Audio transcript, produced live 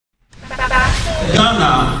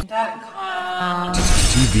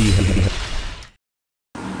be.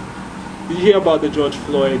 Did you hear about the George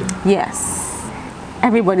Floyd? Yes,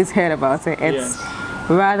 everybody's heard about it. It's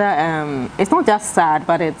rather, it's not just sad,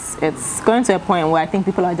 but it's going to a point where I think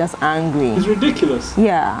people are just angry. It's ridiculous.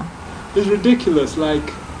 Yeah. It's ridiculous.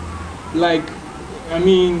 Like, I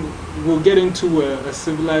mean, we'll get into a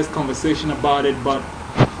civilized conversation about it, but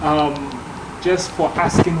just for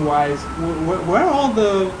asking wise, where are all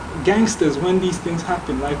the gangsters when these things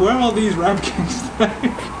happen? Like, where are all these rap gangsters?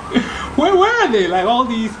 where are they? Like, all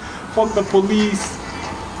these fuck the police,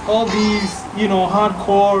 all these, you know,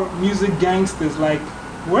 hardcore music gangsters, like,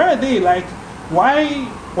 where are they? Like, why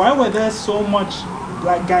were there so much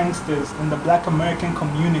black gangsters in the black American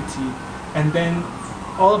community, and then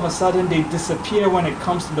all of a sudden they disappear when it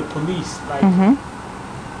comes to the police? Like,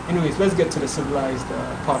 anyways, let's get to the civilized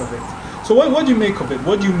part of it. So what do you make of it?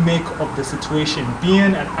 What do you make of the situation?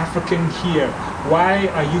 Being an African here, why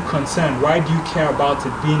are you concerned? Why do you care about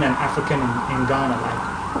it, being an African in Ghana?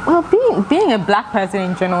 Like, well, being a black person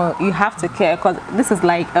in general, you have to care, because this is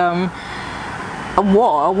like a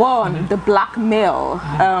war on the black male.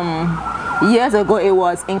 Years ago, it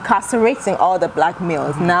was incarcerating all the black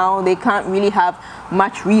males. Now they can't really have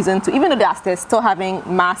much reason to, even though they're still having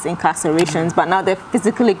mass incarcerations, but now they're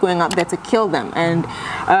physically going up there to kill them. And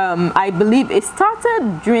I believe it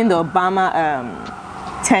started during the Obama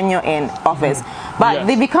tenure in office, but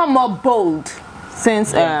they become more bold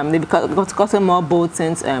since they've gotten more bold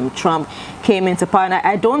since Trump came into power. And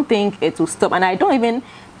I don't think it will stop, and I don't even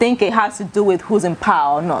think it has to do with who's in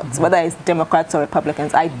power or not, whether it's Democrats or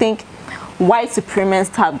Republicans. I think white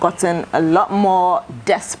supremacists have gotten a lot more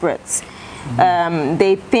desperate.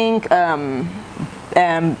 They think the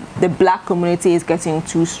black community is getting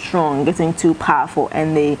too strong, getting too powerful,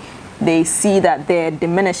 and they see that they're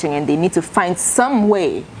diminishing, and they need to find some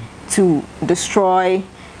way to destroy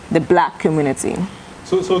the black community.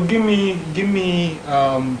 So give me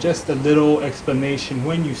just a little explanation.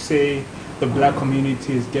 When you say the black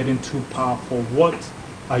community is getting too powerful, what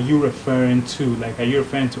are you referring to? Like, are you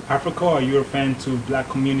referring to Africa, or are you referring to black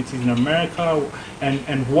communities in America?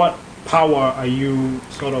 And what power are you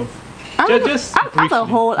sort of just as a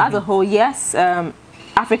whole, yes,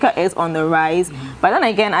 Africa is on the rise, but then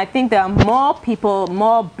again, I think there are more people,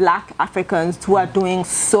 more black Africans who are doing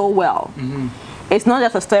so well. It's not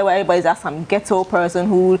just a story where everybody's just some ghetto person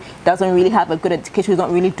who doesn't really have a good education, who's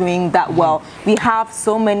not really doing that well. We have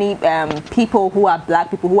so many people who are black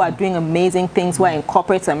people who are doing amazing things, who are in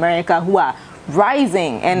corporate America, who are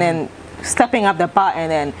rising and then stepping up the bar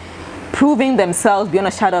and then proving themselves beyond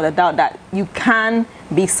a shadow of a doubt that you can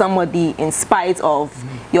be somebody in spite of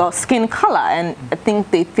your skin color. And I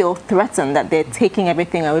think they feel threatened that they're taking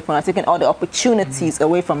everything away from us, taking all the opportunities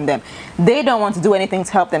away from them. They don't want to do anything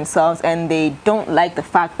to help themselves, and they don't like the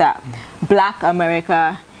fact that black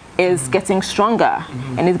America is getting stronger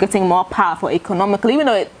and is getting more powerful economically, even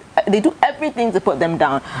though they do everything to put them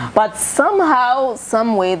down. But somehow,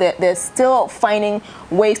 some way, they're still finding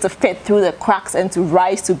ways to fit through the cracks and to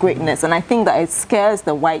rise to greatness. And I think that it scares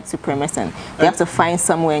the white supremacists. They have to find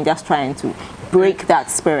some way and just trying to break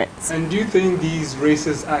that spirit. And do you think these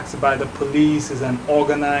racist acts by the police is an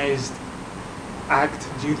organized act?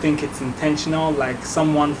 Do you think it's intentional, like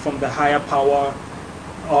someone from the higher power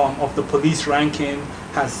of the police ranking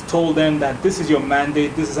has told them that this is your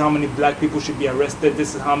mandate, this is how many black people should be arrested,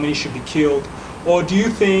 this is how many should be killed? Or do you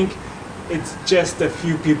think it's just a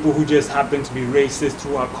few people who just happen to be racist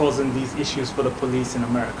who are causing these issues for the police in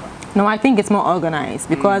America? No, I think it's more organized,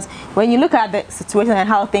 because when you look at the situation and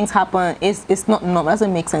how things happen, it's not normal. It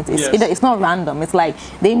doesn't make sense. It's not random. It's like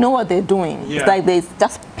they know what they're doing. It's like they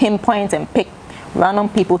just pinpoint and pick random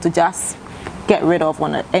people to just get rid of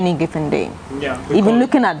on any given day. Even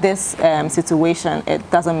looking at this situation, it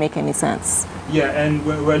doesn't make any sense. And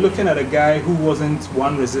we're looking at a guy who wasn't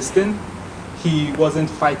resistant. He wasn't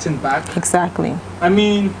fighting back. Exactly. I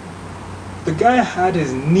mean, the guy had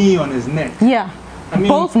his knee on his neck. I mean,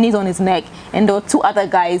 both knees on his neck, and there were two other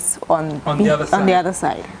guys on the other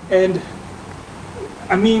side. And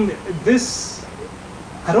I mean, this,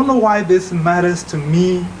 I don't know why this matters to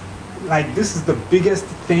me. Like, this is the biggest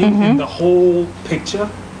thing in the whole picture.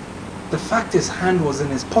 The fact his hand was in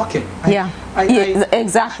his pocket.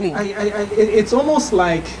 Exactly. It's almost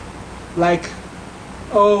like,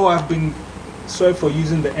 oh, I've been, sorry for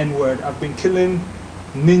using the N-word, I've been killing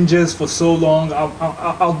ninjas for so long.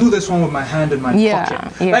 I'll do this one with my hand in my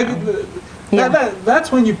pocket.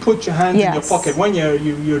 That's when you put your hands in your pocket, when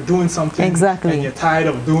you're doing something and you're tired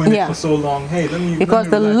of doing it for so long. Hey, because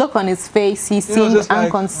the look on his face, he seemed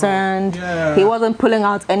unconcerned. He wasn't pulling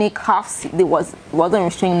out any cuffs. He wasn't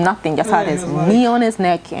restraining nothing. Just had his knee on his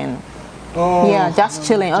neck, and Oh, yeah, just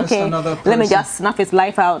chilling. just Okay, another let me person. just snuff his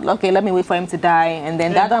life out. Okay, let me wait for him to die, and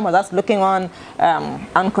then that one was just looking on,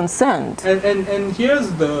 unconcerned. And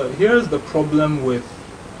here's the problem with,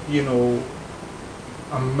 you know,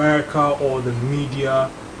 America or the media,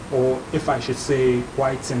 or if I should say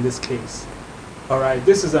whites in this case. All right,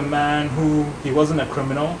 this is a man who, he wasn't a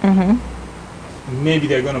criminal. Maybe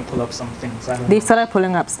they're going to pull up some things. I don't They know. started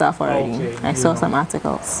pulling up stuff already. Okay, I saw some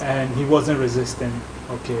articles. And he wasn't resistant.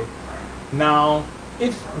 Okay. Now,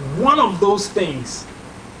 if one of those things,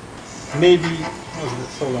 maybe,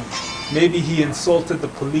 hold on, maybe he insulted the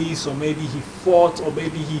police, or maybe he fought, or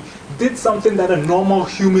maybe he did something that a normal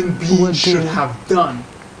human being should have done,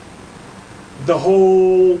 the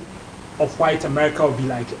whole of white America would be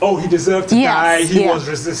like, oh, he deserved to die, he was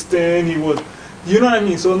resistant, he was, you know what I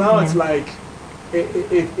mean? So now it's like,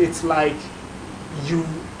 it's like you,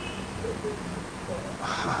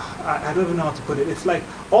 I don't even know how to put it. It's like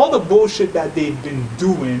all the bullshit that they've been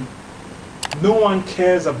doing, no one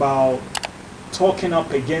cares about talking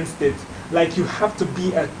up against it. Like, you have to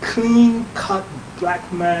be a clean-cut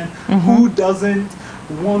black man who doesn't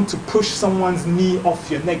want to push someone's knee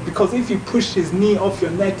off your neck, because if you push his knee off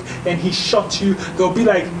your neck and he shot you, they'll be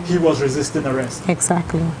like, he was resisting arrest.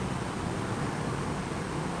 Exactly.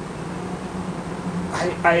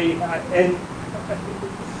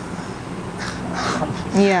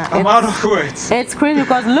 Yeah, I'm out of words. It's crazy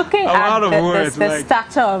because looking at the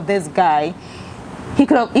stature of this guy, he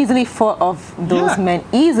could have easily fought off those men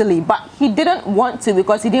easily, but he didn't want to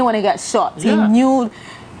because he didn't want to get shot. He knew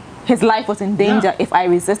his life was in danger. If I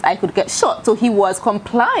resist, I could get shot. So he was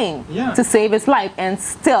complying to save his life, and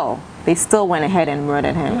still, they still went ahead and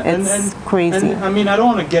murdered him. It's crazy. And I mean, I don't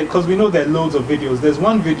want to get, because we know there are loads of videos. There's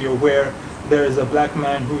one video where there is a black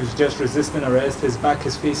man who's just resisting arrest. His back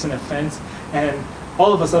is facing a fence, and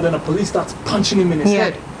all of a sudden, the police starts punching him in his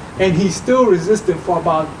head, and he's still resisting for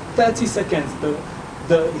about 30 seconds.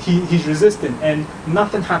 He's resisting, and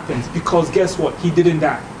nothing happens, because guess what? He didn't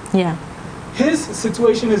die. Yeah. His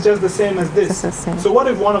situation is just the same as this. So what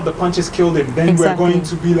if one of the punches killed him? Then we're going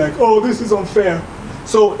to be like, oh, this is unfair.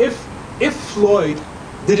 So if Floyd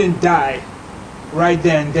didn't die right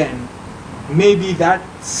there and then, maybe that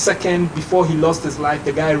second before he lost his life,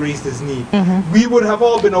 the guy raised his knee, we would have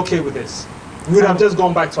all been okay with this. We would have just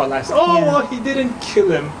gone back to our lives. Oh, well, he didn't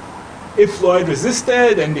kill him. If Floyd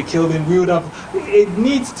resisted and they killed him, we would have. It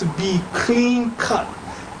needs to be clean cut.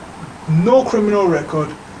 No criminal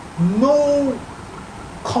record. No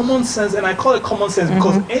common sense. And I call it common sense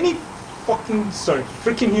because any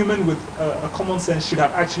freaking human with a common sense should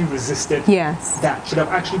have actually resisted that, should have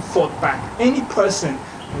actually fought back. Any person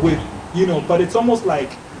with, you know, but it's almost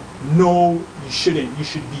like, no, you shouldn't. You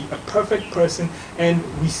should be a perfect person. And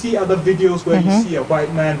we see other videos where you see a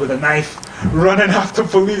white man with a knife running after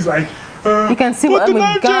police, like, you can see them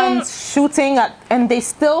with guns shooting at, and they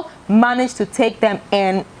still manage to take them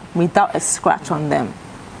in without a scratch on them.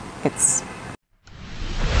 It's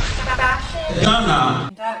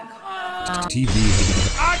FashionGHANA.com. TV.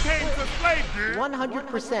 I came to slave you.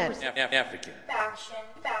 100% African. Fashion.